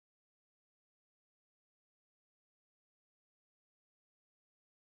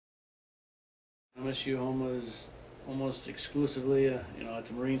MSU Houma is almost exclusively it's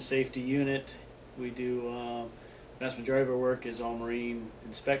a Marine Safety Unit. We do vast majority of our work is all marine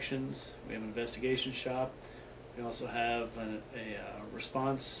inspections. We have an investigation shop. We also have a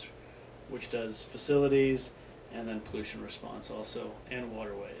response, which does facilities, and then pollution response also, and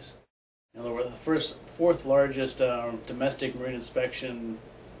waterways. We're the fourth largest domestic marine inspection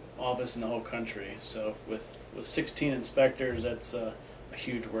office in the whole country. So with 16 inspectors, that's a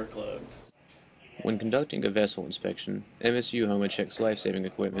huge workload. When conducting a vessel inspection, MSU Houma checks life-saving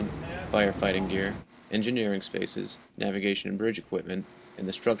equipment, firefighting gear, engineering spaces, navigation and bridge equipment, and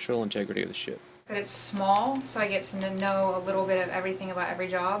the structural integrity of the ship. That it's small, so I get to know a little bit of everything about every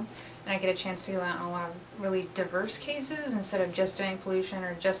job, and I get a chance to go out on a lot of really diverse cases instead of just doing pollution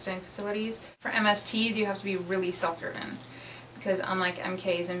or just doing facilities. For MSTs, you have to be really self-driven, because unlike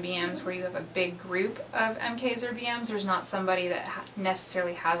MKs and BMs where you have a big group of MKs or BMs, there's not somebody that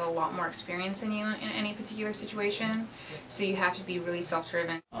necessarily has a lot more experience than you in any particular situation, so you have to be really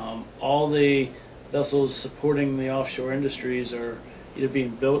self-driven. All the vessels supporting the offshore industries are either being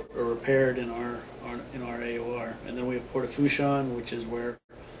built or repaired in our AOR. And then we have Port of Fushan, which is where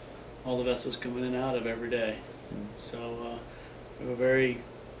all the vessels come in and out of every day. So we have a very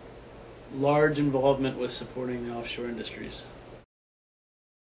large involvement with supporting the offshore industries.